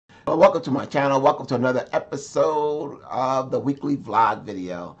Well, welcome to my channel. Welcome to another episode of the weekly vlog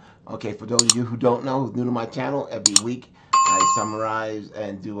video. Okay, for those of you who don't know, who's new to my channel, every week I summarize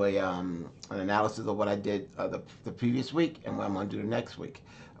and do an analysis of what I did the previous week and what I'm going to do the next week.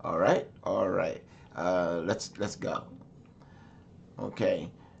 All right, all right. Let's go. Okay,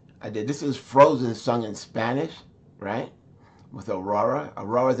 this is Frozen sung in Spanish, right? With Aurora.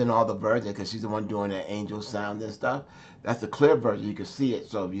 Aurora's in all the versions because she's the one doing the angel sound and stuff. That's the clear version. You can see it.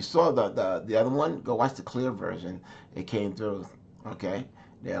 So if you saw the other one, go watch the clear version. It came through. Okay,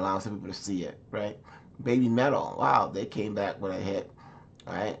 they allow some people to see it, right? Babymetal. Wow, they came back with a hit.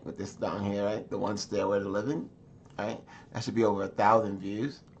 All right, with this down here, right? The one Stairway to Living. All right, that should be over 1,000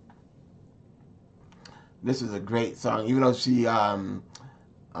 views. This is a great song, even though she did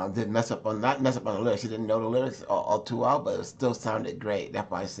not mess up on the lyrics. She didn't know the lyrics all too well, but it still sounded great. That's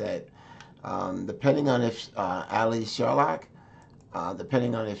why I said, depending on if Allie Sherlock,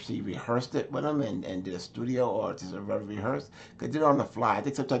 depending on if she rehearsed it with them and did a studio or just rehearsed, because they did it on the fly. I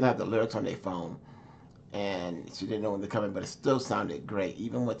think sometimes they have the lyrics on their phone, and she didn't know when they're coming, but it still sounded great,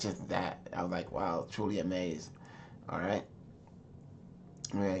 even with just that. I was like, wow, truly amazed. All right.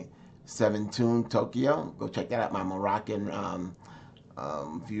 All right. 7-Tune Tokyo. Go check that out. My Moroccan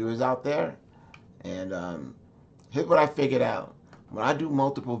viewers out there. And here's what I figured out. When I do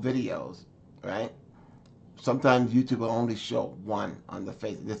multiple videos, right? Sometimes YouTube will only show one on the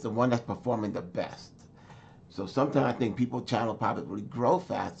face. It's the one that's performing the best. So sometimes I think people's channel probably grow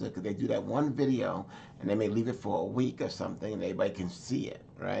faster because they do that one video and they may leave it for a week or something and everybody can see it,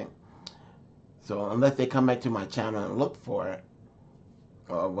 right? So unless they come back to my channel and look for it,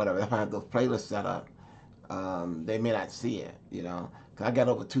 or whatever, if I have those playlists set up, they may not see it, you know. Cause I got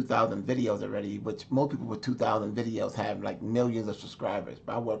over 2,000 videos already, which most people with 2,000 videos have like millions of subscribers.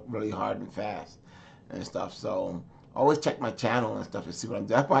 But I work really hard and fast and stuff. So always check my channel and stuff to see what I'm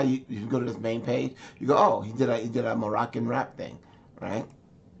doing. That's why you go to this main page, you go, oh, he did a Moroccan rap thing, right?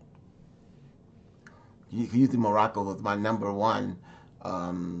 Usually Morocco was my #1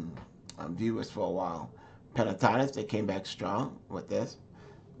 viewers for a while. Pentatonix, they came back strong with this,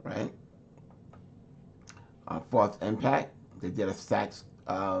 right? Fourth Impact, they did a sax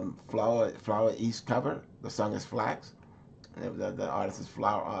Flower East cover. The song is Flax. And the artist is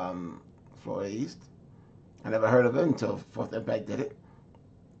Flower East. I never heard of it until Fourth Impact did it.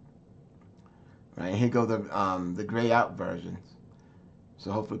 Right, here go the gray out versions.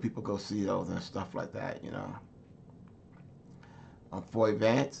 So hopefully people go see those and stuff like that, you know. Floyd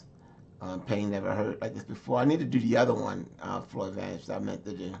Vance, Pain Never Heard like this before. I need to do the other one, Floyd Vance, that I meant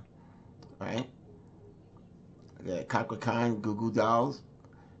to do. Right? The Kakra Khan, Goo Goo Dolls.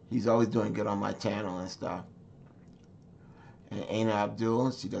 He's always doing good on my channel and stuff. And Aina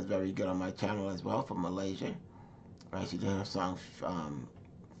Abdul, she does very good on my channel as well from Malaysia. Right, she did her song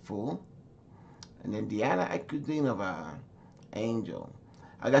Fool. And then Diana Ankduinova, Angel.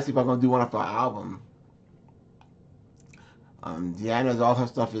 I gotta see if I'm gonna do one of her album. Diana's all her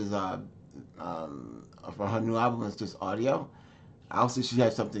stuff is for her new album is just audio. Also, she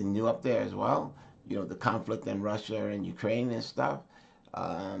has something new up there as well. You know, the conflict in Russia and Ukraine and stuff.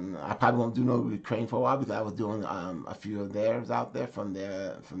 I probably won't do no Ukraine for a while because I was doing a few of theirs out there from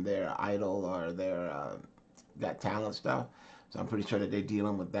their Idol or their Got Talent stuff. So I'm pretty sure that they're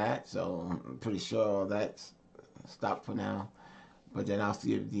dealing with that. So I'm pretty sure all that's stopped for now. But then I'll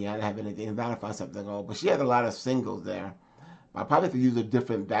see if Deanna have anything. If I find something old. But she has a lot of singles there. I probably have to use a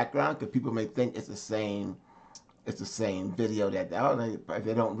different background because people may think it's the same video that if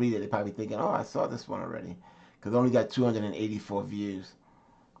they don't read it, they're probably thinking, oh, I saw this one already. Because it only got 284 views.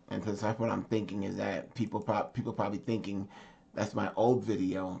 And so that's what I'm thinking is that people probably thinking that's my old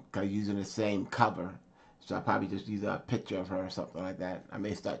video because using the same cover. So I probably just use a picture of her or something like that. I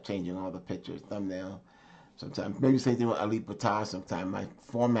may start changing all the pictures, thumbnail. Sometimes maybe same thing with Ali Patar. Sometimes my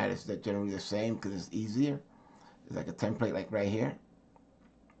format is generally the same because it's easier. It's like a template like right here.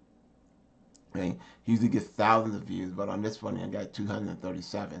 Right? He usually gets thousands of views, but on this one I got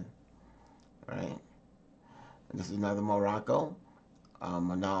 237. Right? And this is another Morocco,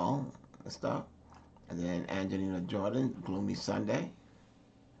 Manal and stuff. And then Angelina Jordan, Gloomy Sunday.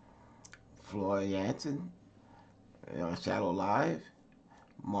 Floyd Jansen, Shadow Live.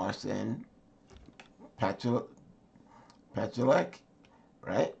 Marcin Patulek,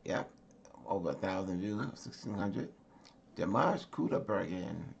 right? Yeah, over 1,000 views, 1,600. Dimash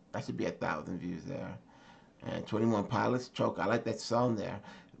Kudabergen, that should be 1,000 views there. And 21 Pilots, Choke. I like that song there.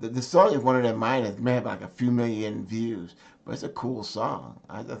 The song is one of their mine. It may have like a few million views, but it's a cool song.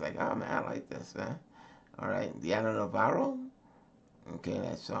 I was just like, oh man, I like this, man. All right, Diana Navarro. Okay,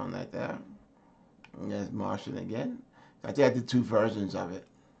 that song right there. And there's Martian again. I think I did 2 versions of it.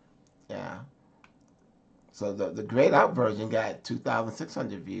 Yeah. So the grayed out version got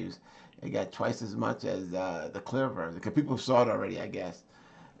 2,600 views. It got twice as much as the clear version because people saw it already, I guess,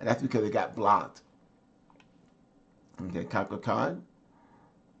 and that's because it got blocked. Okay, Coco Khan,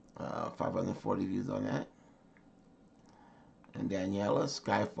 540 views on that. And Daniela,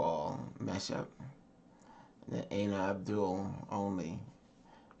 Skyfall, Mashup. And then Aina Abdul, Only.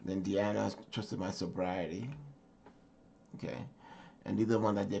 Then Deanna, Trusted My Sobriety. Okay. And these are the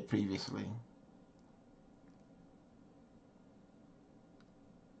ones I did previously.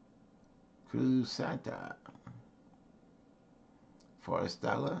 Cruz Santa.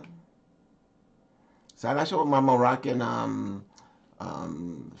 Forestella. So I'm not sure what my Moroccan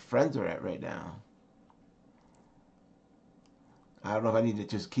friends are at right now. I don't know if I need to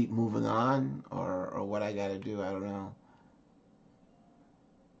just keep moving on or what I got to do. I don't know.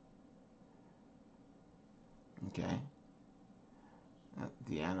 Okay.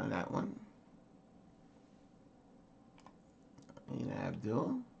 Deanna, that one. Aina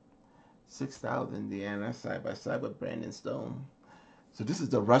Abdul. 6,000 Deanna side by side with Brandon Stone. So this is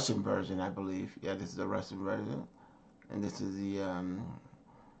the Russian version, I believe. Yeah, this is the Russian version. And this is the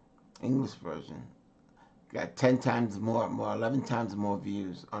English version. Got 10 times more, 11 times more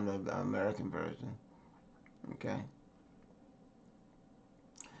views on the American version. Okay.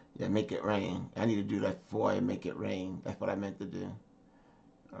 Yeah, Make It Rain. I need to do that for you, Make It Rain. That's what I meant to do.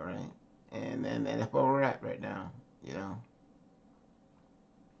 All right. And that's where we're at right now, you know.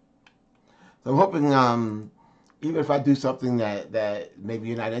 So I'm hoping, even if I do something that maybe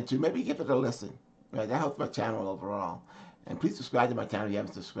you're not into, maybe give it a listen. Right? That helps my channel overall. And please subscribe to my channel if you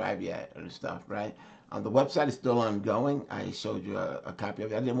haven't subscribed yet and stuff, right? The website is still ongoing. I showed you a copy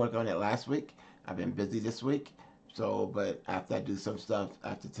of it. I didn't work on it last week. I've been busy this week. So, but after I do some stuff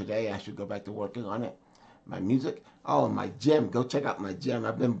after today, I should go back to working on it. My music. Oh, my gym. Go check out my gym.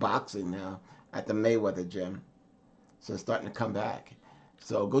 I've been boxing now at the Mayweather gym. So it's starting to come back.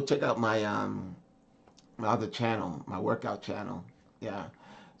 So go check out my other channel, my workout channel. Yeah.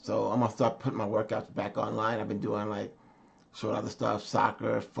 So I'm gonna start putting my workouts back online. I've been doing like showing other stuff,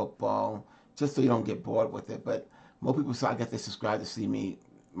 soccer, football, just so you don't get bored with it. But more people, so I guess they subscribe to see me,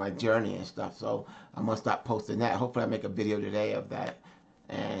 my journey and stuff. So I'm gonna start posting that. Hopefully I make a video today of that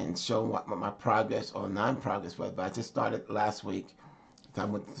and show what my progress or non-progress was. But I just started last week. So I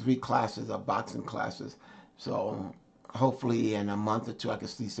went 3 classes of boxing classes. So hopefully in a month or two I can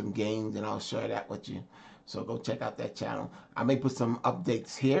see some gains and I'll share that with you. So go check out that channel. I may put some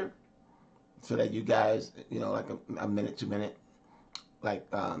updates here so that you guys, you know, like a minute, 2 minute, like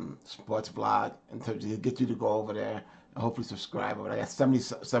sports vlog, and to get you to go over there and hopefully subscribe. But I got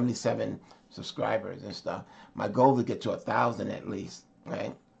 77 subscribers and stuff. My goal is to get to 1,000 at least,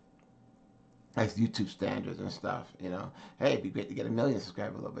 right? That's YouTube standards and stuff, you know. Hey, it'd be great to get 1,000,000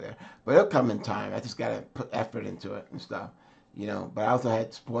 subscribers over there. But it'll come in time. I just got to put effort into it and stuff, you know. But I also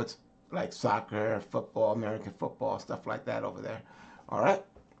had sports like soccer, football, American football, stuff like that over there. All right.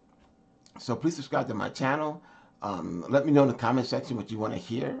 So please subscribe to my channel. Let me know in the comment section what you want to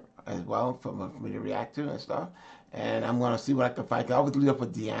hear as well for me to react to and stuff. And I'm going to see what I can find. I always lead up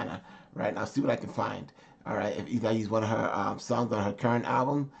with Deanna, right? And I'll see what I can find. All right. If either I use one of her songs on her current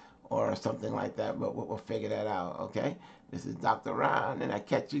album or something like that, but we'll figure that out, okay? This is Dr. Ron, and I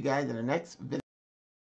catch you guys in the next video.